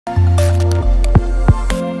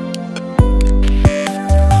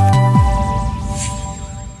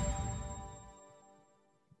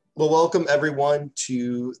Well, welcome everyone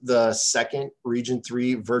to the second Region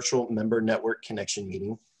 3 Virtual Member Network Connection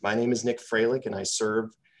meeting. My name is Nick Freilich and I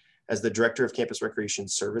serve as the Director of Campus Recreation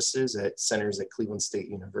Services at Centers at Cleveland State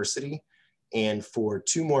University, and for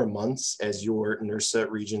 2 more months as your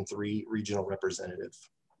NIRSA Region 3 Regional Representative.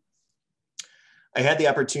 I had the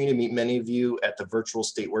opportunity to meet many of you at the virtual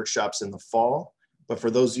state workshops in the fall, but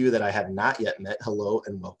for those of you that I have not yet met, hello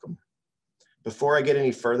and welcome. Before I get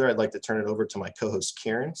any further, I'd like to turn it over to my co-host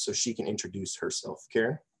Karen so she can introduce herself.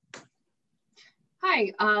 Karen?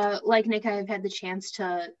 Hi, like Nick, I've had the chance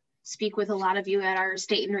to speak with a lot of you at our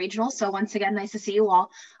state and regional. So once again, nice to see you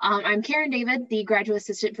all. I'm Karen David, the Graduate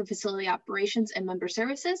Assistant for Facility Operations and Member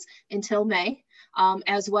Services until May,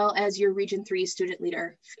 as well as your Region 3 student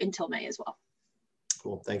leader until May as well.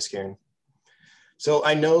 Cool, thanks Karen. So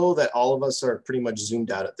I know that all of us are pretty much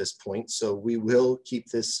zoomed out at this point, so we will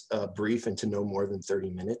keep this brief and to no more than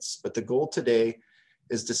 30 minutes. But the goal today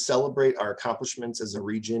is to celebrate our accomplishments as a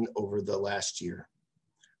region over the last year.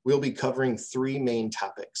 We'll be covering 3 main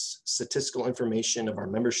topics: statistical information of our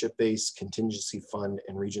membership base, contingency fund,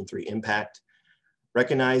 and Region 3 impact,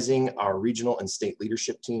 recognizing our regional and state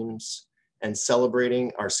leadership teams, and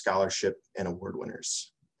celebrating our scholarship and award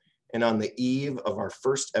winners. And on the eve of our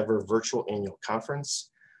first ever virtual annual conference,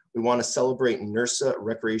 we want to celebrate NIRSA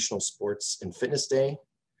Recreational Sports and Fitness Day.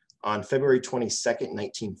 On February 22nd,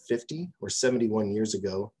 1950, or 71 years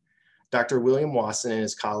ago, Dr. William Wasson and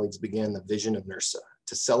his colleagues began the vision of NIRSA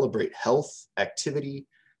to celebrate health, activity,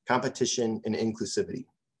 competition, and inclusivity.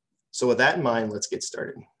 So with that in mind, let's get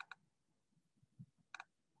started.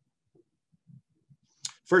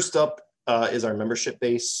 First up is our membership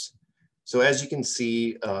base. So as you can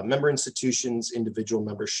see, member institutions, individual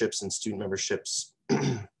memberships, and student memberships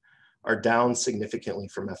are down significantly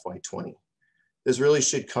from FY20. This really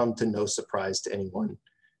should come to no surprise to anyone,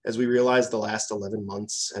 as we realize the last 11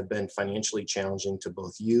 months have been financially challenging to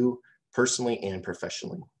both you personally and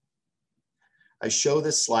professionally. I show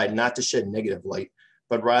this slide not to shed negative light,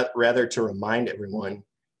 but rather to remind everyone,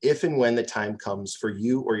 if and when the time comes for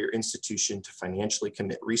you or your institution to financially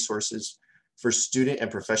commit resources for student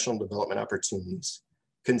and professional development opportunities,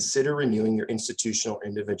 consider renewing your institutional or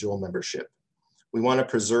individual membership. We want to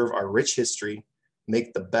preserve our rich history,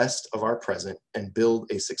 make the best of our present, and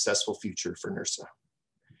build a successful future for NIRSA.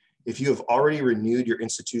 If you have already renewed your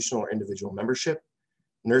institutional or individual membership,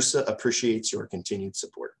 NIRSA appreciates your continued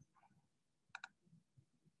support.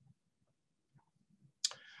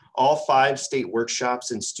 All 5 state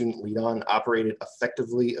workshops and student lead-on operated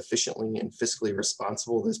effectively, efficiently, and fiscally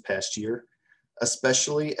responsible this past year,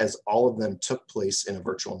 especially as all of them took place in a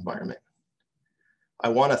virtual environment. I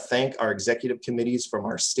want to thank our executive committees from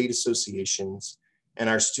our state associations and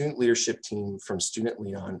our student leadership team from Student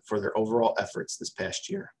Lead-On for their overall efforts this past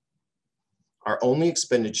year. Our only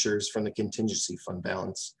expenditures from the contingency fund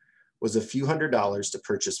balance was a few $100s to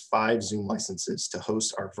purchase 5 Zoom licenses to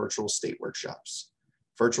host our virtual state workshops,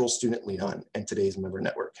 virtual Student Lead-On, and today's Member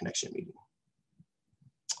Network Connection meeting.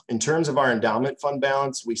 In terms of our endowment fund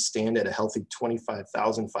balance, we stand at a healthy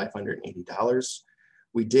 $25,580.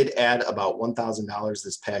 We did add about $1,000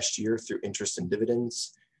 this past year through interest and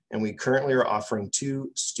dividends, and we currently are offering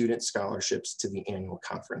 2 student scholarships to the annual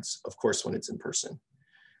conference, of course, when it's in person.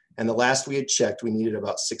 And the last we had checked, we needed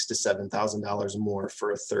about $6,000 to $7,000 more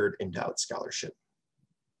for a 3rd endowed scholarship.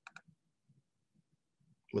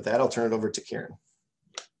 With that, I'll turn it over to Karen.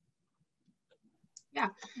 Yeah,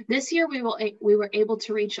 this year we were able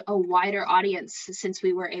to reach a wider audience since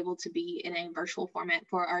we were able to be in a virtual format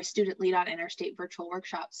for our student lead-on and our state virtual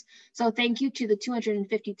workshops. So thank you to the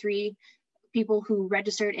 253 people who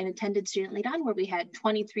registered and attended Student Lead-On, where we had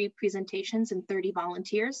 23 presentations and 30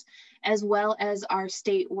 volunteers, as well as our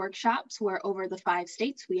state workshops, where over the 5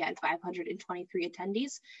 states, we had 523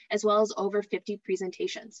 attendees, as well as over 50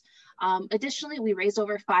 presentations. Additionally, we raised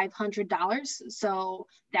over $500 so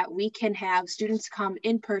that we can have students come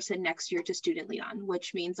in person next year to Student Lead-On,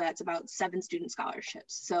 which means that's about 7 student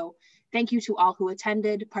scholarships. So thank you to all who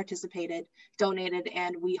attended, participated, donated,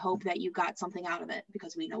 and we hope that you got something out of it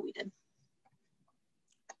because we know we did.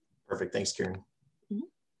 Perfect, thanks Karen. Mm-hmm.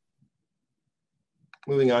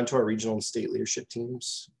 Moving on to our regional and state leadership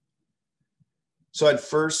teams. So I'd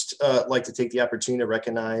first like to take the opportunity to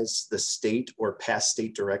recognize the state or past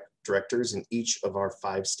state directors in each of our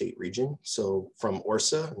 5 state regions. So from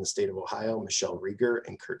ORSA in the state of Ohio, Michelle Rieger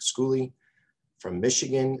and Kurt Schooley. From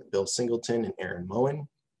Michigan, Bill Singleton and Aaron Moen.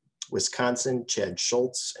 Wisconsin, Chad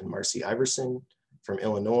Schultz and Marcy Iverson. From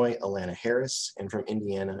Illinois, Alana Harris. And from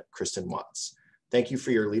Indiana, Kristen Watts. Thank you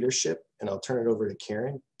for your leadership, and I'll turn it over to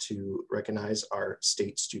Karen to recognize our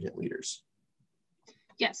state student leaders.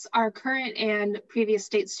 Yes, our current and previous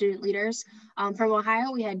state student leaders. From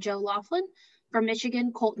Ohio, we had Joe Laughlin. From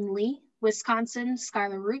Michigan, Colton Lee. Wisconsin,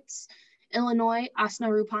 Skylar Roots. Illinois, Asna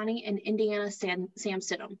Rupani. And Indiana, Sam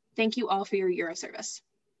Stidham. Thank you all for your year of service.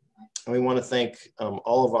 And we want to thank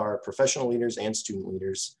all of our professional leaders and student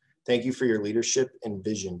leaders. Thank you for your leadership and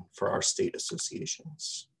vision for our state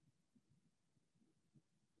associations.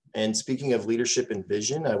 And speaking of leadership and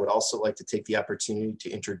vision, I would also like to take the opportunity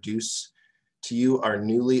to introduce to you our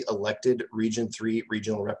newly elected Region 3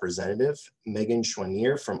 Regional Representative, Megan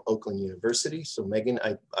Schwanier from Oakland University. So Megan,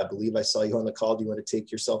 I believe I saw you on the call. Do you want to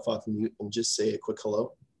take yourself off mute and just say a quick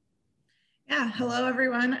hello? Yeah, hello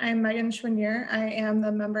everyone. I'm Megan Schwanier. I am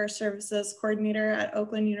the Member Services Coordinator at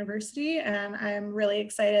Oakland University, and I'm really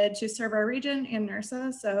excited to serve our region and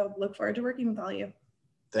NIRSA, so look forward to working with all you.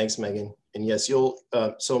 Thanks, Megan. And yes,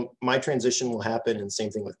 so my transition will happen, and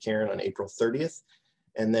same thing with Karen, on April 30th.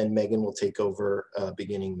 And then Megan will take over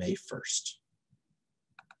beginning May 1st.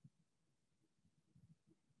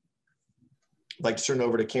 I'd like to turn it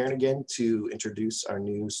over to Karen again to introduce our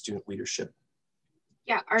new student leadership.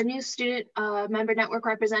 Yeah, our new student member network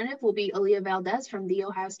representative will be Aaliyah Valdez from The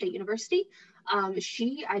Ohio State University.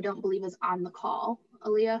 She, I don't believe, is on the call.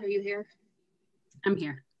 Aaliyah, are you here? I'm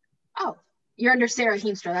here. Oh, you're under Sarah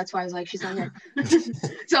Heemstra. That's why I was like, she's not here.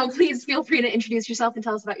 So please feel free to introduce yourself and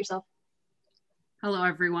tell us about yourself. Hello,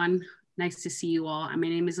 everyone. Nice to see you all. My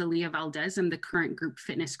name is Aaliyah Valdez. I'm the current group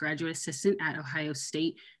fitness graduate assistant at Ohio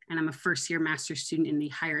State, and I'm a first-year master's student in the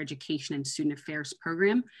Higher Education and Student Affairs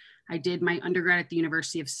program. I did my undergrad at the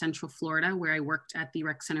University of Central Florida, where I worked at the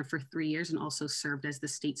Rec Center for 3 years and also served as the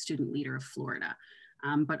state student leader of Florida.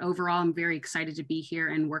 But overall, I'm very excited to be here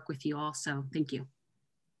and work with you all, so thank you.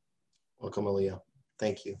 Welcome, Aaliyah.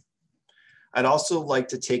 Thank you. I'd also like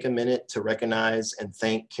to take a minute to recognize and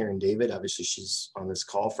thank Karen David. Obviously, she's on this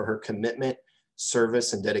call, for her commitment,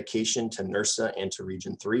 service, and dedication to NIRSA and to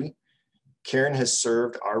Region 3. Karen has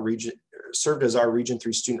served as our Region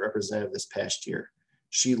 3 student representative this past year.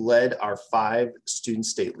 She led our 5 student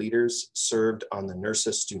state leaders, served on the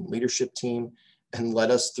NIRSA student leadership team, and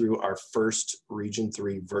led us through our first Region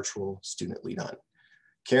 3 virtual student lead-on.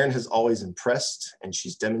 Karen has always impressed, and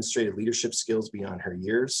she's demonstrated leadership skills beyond her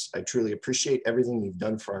years. I truly appreciate everything you've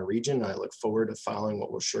done for our region, and I look forward to following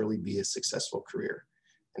what will surely be a successful career.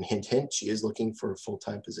 And hint, hint, she is looking for a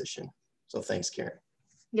full-time position. So thanks, Karen.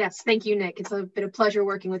 Yes, thank you, Nick. It's been a pleasure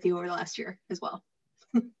working with you over the last year as well.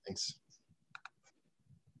 Thanks.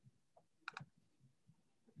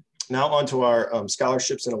 Now on to our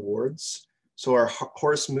scholarships and awards. So our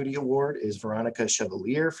Horace Moody Award is Veronica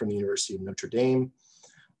Chevalier from the University of Notre Dame.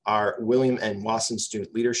 Our William N. Wasson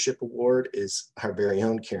Student Leadership Award is our very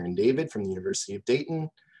own Karen David from the University of Dayton.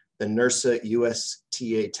 The NIRSA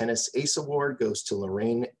USTA Tennis Ace Award goes to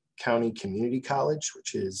Lorain County Community College,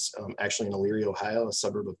 which is actually in Elyria, Ohio, a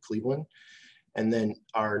suburb of Cleveland. And then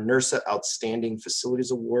our NIRSA Outstanding Facilities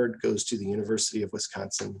Award goes to the University of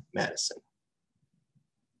Wisconsin-Madison.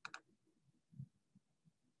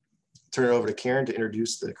 Turn it over to Karen to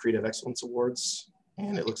introduce the Creative Excellence Awards.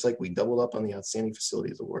 And it looks like we doubled up on the Outstanding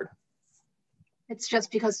Facilities Award. It's just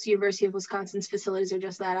because the University of Wisconsin's facilities are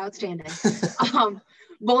just that outstanding.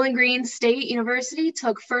 Bowling Green State University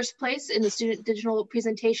took first place in the student digital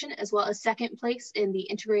presentation, as well as second place in the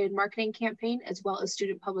integrated marketing campaign, as well as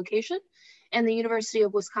student publication. And the University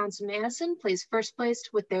of Wisconsin-Madison placed first place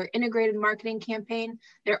with their integrated marketing campaign,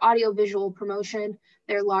 their audiovisual promotion,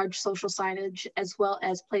 their large social signage, as well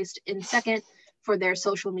as placed in second for their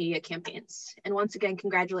social media campaigns. And once again,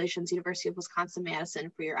 congratulations, University of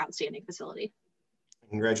Wisconsin-Madison, for your outstanding facility.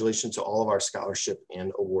 Congratulations to all of our scholarship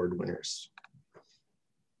and award winners.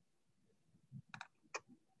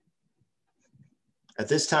 At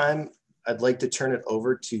this time, I'd like to turn it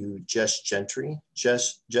over to Jess Gentry.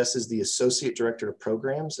 Jess is the Associate Director of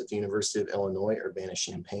Programs at the University of Illinois,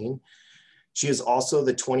 Urbana-Champaign. She is also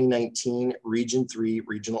the 2019 Region 3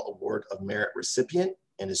 Regional Award of Merit recipient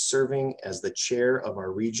and is serving as the chair of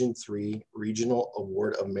our Region 3 Regional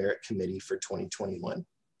Award of Merit Committee for 2021.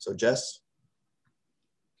 So Jess.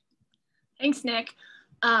 Thanks, Nick.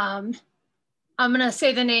 I'm gonna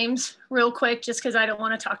say the names real quick just because I don't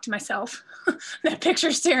want to talk to myself. That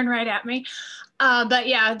picture's staring right at me. But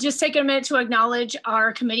yeah, just take a minute to acknowledge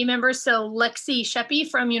our committee members. So Lexi Sheppy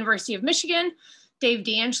from University of Michigan, Dave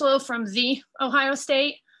D'Angelo from The Ohio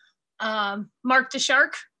State, Mark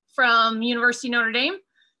DeShark from University of Notre Dame,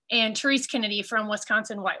 and Therese Kennedy from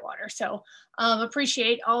Wisconsin Whitewater. So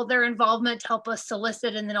appreciate all their involvement to help us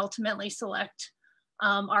solicit and then ultimately select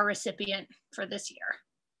our recipient for this year.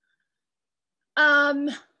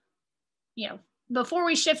 You know, Before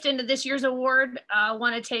we shift into this year's award, I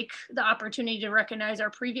want to take the opportunity to recognize our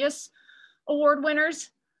previous award winners.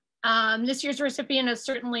 This year's recipient is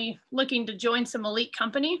certainly looking to join some elite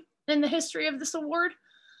company in the history of this award.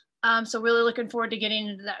 So really looking forward to getting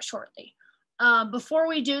into that shortly. Before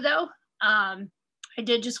we do though, I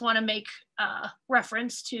did just want to make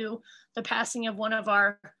reference to the passing of one of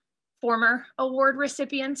our former award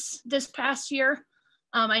recipients this past year.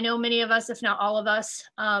 I know many of us, if not all of us,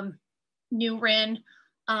 knew Rin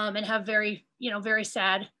and have very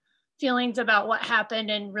sad feelings about what happened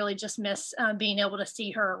and really just miss being able to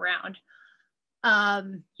see her around.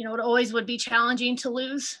 It always would be challenging to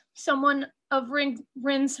lose someone of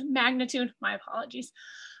Rin's magnitude, my apologies.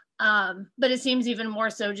 But it seems even more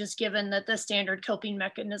so just given that the standard coping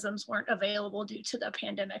mechanisms weren't available due to the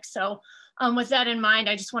pandemic. So with that in mind,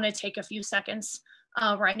 I just want to take a few seconds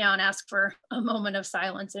right now and ask for a moment of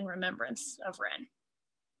silence in remembrance of Rin.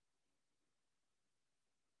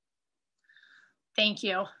 Thank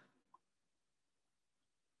you.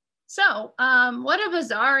 So what a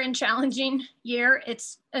bizarre and challenging year.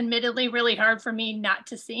 It's admittedly really hard for me not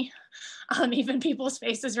to see even people's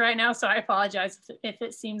faces right now. So I apologize if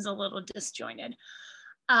it seems a little disjointed.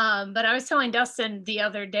 But I was telling Dustin the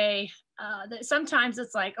other day that sometimes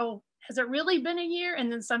it's like, oh, has it really been a year?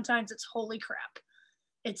 And then sometimes it's holy crap,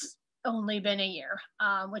 it's only been a year,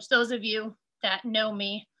 which those of you that know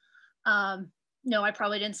me, no, I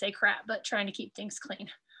probably didn't say crap, but trying to keep things clean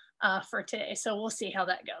for today. So we'll see how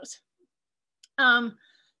that goes.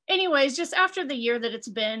 Anyways, just after the year that it's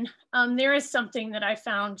been, there is something that I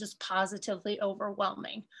found just positively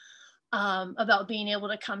overwhelming about being able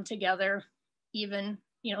to come together, even,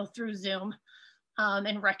 through Zoom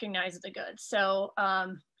and recognize the good. So,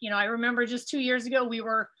 I remember just 2 years ago, we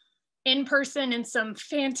were in person in some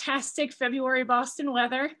fantastic February Boston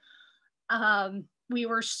weather. We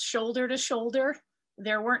were shoulder to shoulder.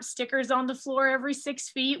 There weren't stickers on the floor every 6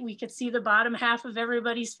 feet. We could see the bottom half of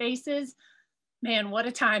everybody's faces. Man, what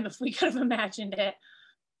a time if we could have imagined it.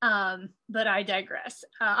 But I digress.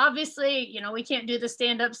 Obviously, we can't do the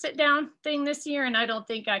stand up, sit down thing this year. And I don't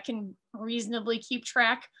think I can reasonably keep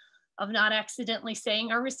track of not accidentally saying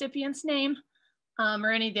our recipient's name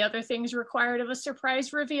or any of the other things required of a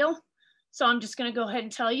surprise reveal. So I'm just going to go ahead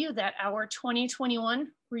and tell you that our 2021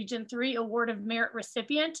 Region 3 Award of Merit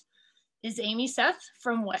recipient is Amy Seth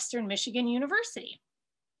from Western Michigan University.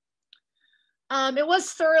 It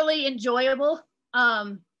was thoroughly enjoyable,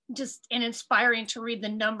 just and inspiring to read the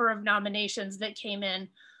number of nominations that came in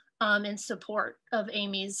support of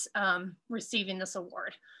Amy's receiving this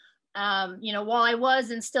award. While I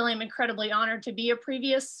was and still am incredibly honored to be a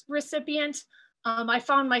previous recipient, I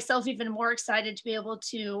found myself even more excited to be able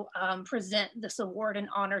to present this award and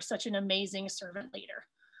honor such an amazing servant leader.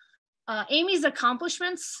 Amy's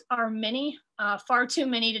accomplishments are many, far too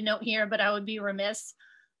many to note here, but I would be remiss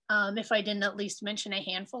if I didn't at least mention a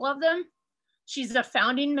handful of them. She's a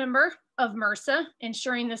founding member of NIRSA,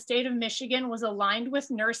 ensuring the state of Michigan was aligned with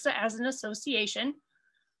NIRSA as an association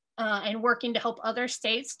and working to help other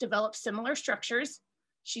states develop similar structures.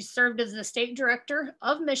 She served as the state director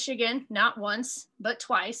of Michigan, not once, but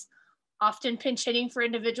twice, often pinch hitting for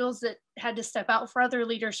individuals that had to step out for other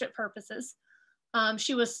leadership purposes.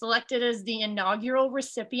 She was selected as the inaugural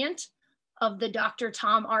recipient of the Dr.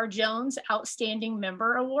 Tom R. Jones Outstanding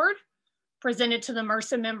Member Award, presented to the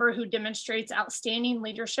MRSA member who demonstrates outstanding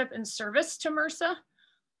leadership and service to MRSA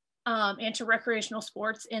and to recreational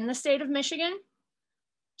sports in the state of Michigan.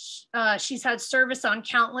 She's had service on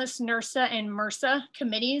countless NIRSA and MRSA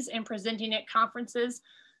committees and presenting at conferences.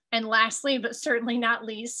 And lastly, but certainly not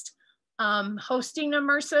least, hosting a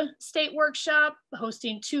MRSA state workshop,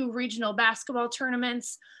 hosting 2 regional basketball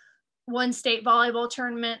tournaments, 1 state volleyball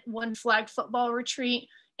tournament, 1 flag football retreat,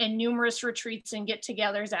 and numerous retreats and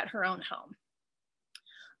get-togethers at her own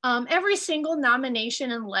home. Every single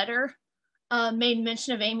nomination and letter made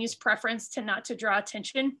mention of Amy's preference not to draw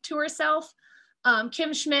attention to herself.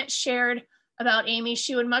 Kim Schmidt shared about Amy,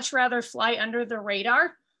 she would much rather fly under the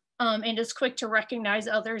radar and is quick to recognize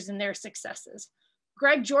others and their successes.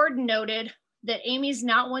 Greg Jordan noted that Amy's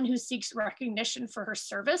not one who seeks recognition for her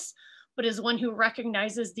service, but is one who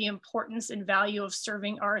recognizes the importance and value of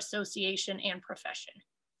serving our association and profession.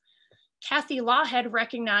 Kathy Lawhead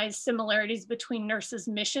recognized similarities between NIRSA's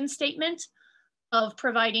mission statement of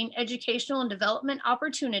providing educational and development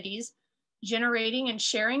opportunities, generating and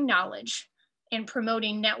sharing knowledge, and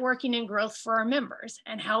promoting networking and growth for our members,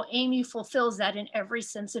 and how Amy fulfills that in every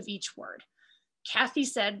sense of each word. Kathy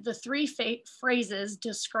said the 3 phrases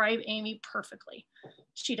describe Amy perfectly.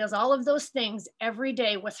 She does all of those things every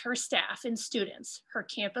day with her staff and students, her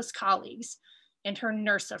campus colleagues, and her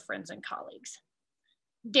NIRSA friends and colleagues.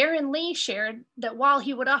 Darren Lee shared that while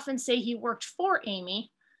he would often say he worked for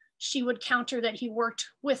Amy, she would counter that he worked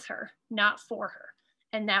with her, not for her.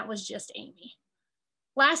 And that was just Amy.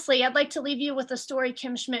 Lastly, I'd like to leave you with a story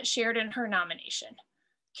Kim Schmidt shared in her nomination.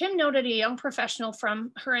 Kim noted a young professional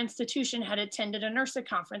from her institution had attended a NIRSA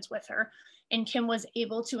conference with her, and Kim was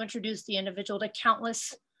able to introduce the individual to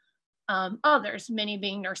countless others, many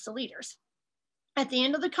being NIRSA leaders. At the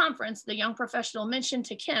end of the conference, the young professional mentioned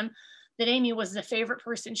to Kim that Amy was the favorite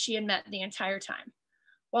person she had met the entire time.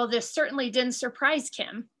 While this certainly didn't surprise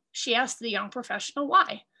Kim, she asked the young professional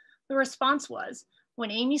why. The response was,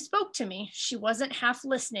 when Amy spoke to me, she wasn't half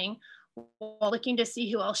listening while looking to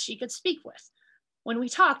see who else she could speak with. When we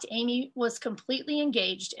talked, Amy was completely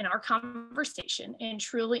engaged in our conversation and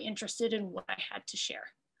truly interested in what I had to share.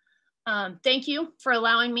 Thank you for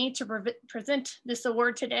allowing me to present this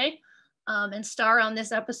award today and star on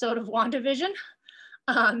this episode of WandaVision.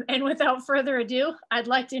 And without further ado, I'd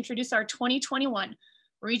like to introduce our 2021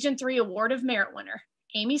 Region 3 Award of Merit winner,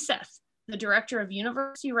 Amy Seth, the Director of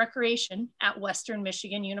University Recreation at Western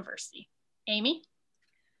Michigan University. Amy?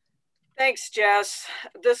 Thanks, Jess.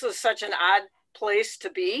 This is such an odd place to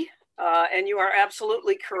be, and you are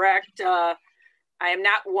absolutely correct. I am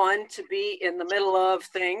not one to be in the middle of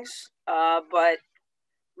things, but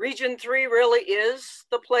Region 3 really is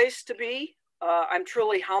the place to be. I'm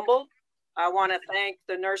truly humbled. I want to thank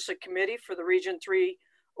the NIRSA committee for the Region 3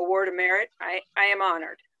 Award of Merit. I am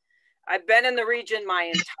honored. I've been in the region my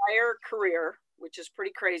entire career, which is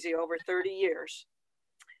pretty crazy, over 30 years.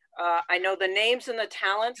 I know the names and the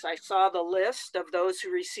talents. I saw the list of those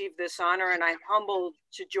who received this honor, and I'm humbled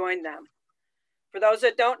to join them. For those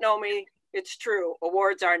that don't know me, it's true.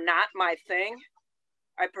 Awards are not my thing.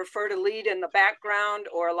 I prefer to lead in the background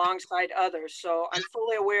or alongside others, so I'm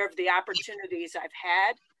fully aware of the opportunities I've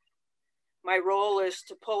had. My role is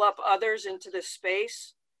to pull up others into this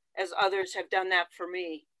space, as others have done that for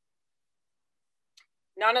me.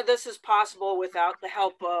 None of this is possible without the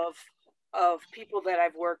help of people that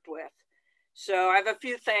I've worked with. So I have a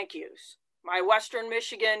few thank yous. My Western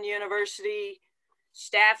Michigan University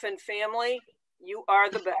staff and family, you are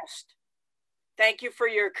the best. Thank you for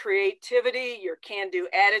your creativity, your can-do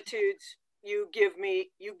attitudes. You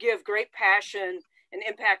give great passion and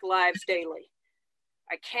impact lives daily.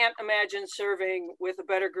 I can't imagine serving with a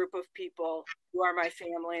better group of people. You are my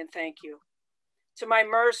family, and thank you. To my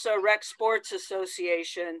NIRSA Rec Sports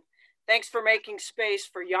Association, thanks for making space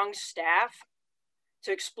for young staff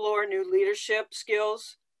to explore new leadership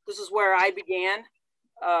skills. This is where I began.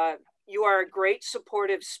 You are a great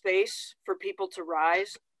supportive space for people to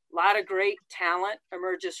rise. A lot of great talent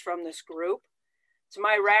emerges from this group. To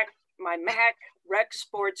my MAC Rec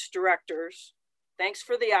Sports directors, thanks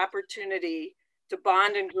for the opportunity to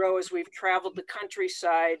bond and grow as we've traveled the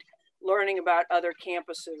countryside, learning about other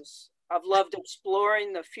campuses. I've loved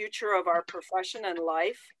exploring the future of our profession and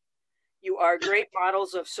life. You are great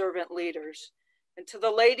models of servant leaders. And to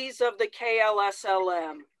the ladies of the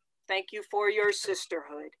KLSLM, thank you for your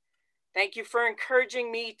sisterhood. Thank you for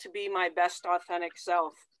encouraging me to be my best authentic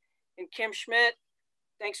self. And Kim Schmidt,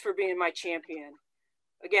 thanks for being my champion.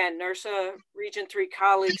 Again, NIRSA Region 3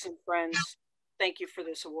 colleagues and friends, thank you for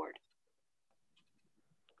this award.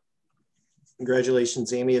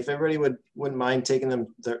 Congratulations, Amy. If everybody wouldn't mind taking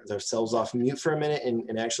themselves off mute for a minute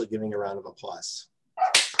and actually giving a round of applause.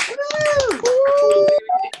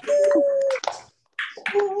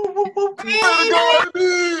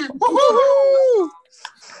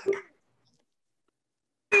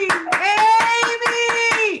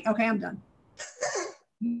 Amy! Okay, I'm done.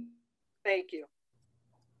 Thank you.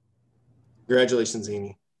 Congratulations,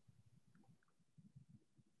 Amy.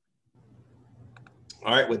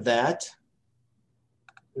 All right, with that,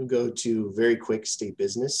 we'll go to very quick state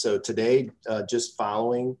business. So today, just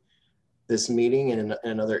following this meeting in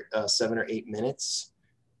another 7 or 8 minutes,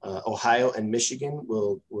 Ohio and Michigan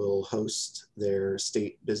will host their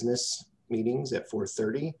state business meetings at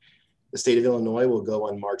 4:30. The state of Illinois will go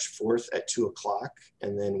on March 4th at 2 o'clock,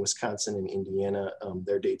 and then Wisconsin and Indiana,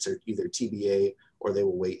 their dates are either TBA or they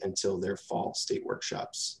will wait until their fall state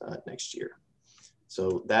workshops next year.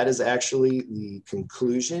 So that is actually the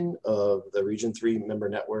conclusion of the Region 3 Member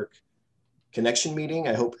Network Connection meeting.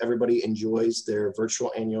 I hope everybody enjoys their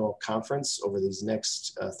virtual annual conference over these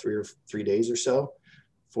next 3 days or so,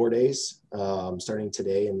 4 days, starting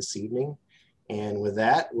today and this evening. And with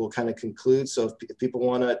that, we'll kind of conclude. So if people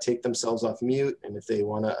want to take themselves off mute, and if they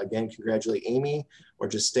want to, again, congratulate Amy, or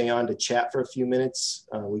just stay on to chat for a few minutes,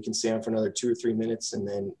 we can stay on for another 2 or 3 minutes, and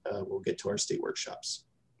then we'll get to our state workshops.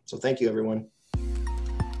 So thank you, everyone.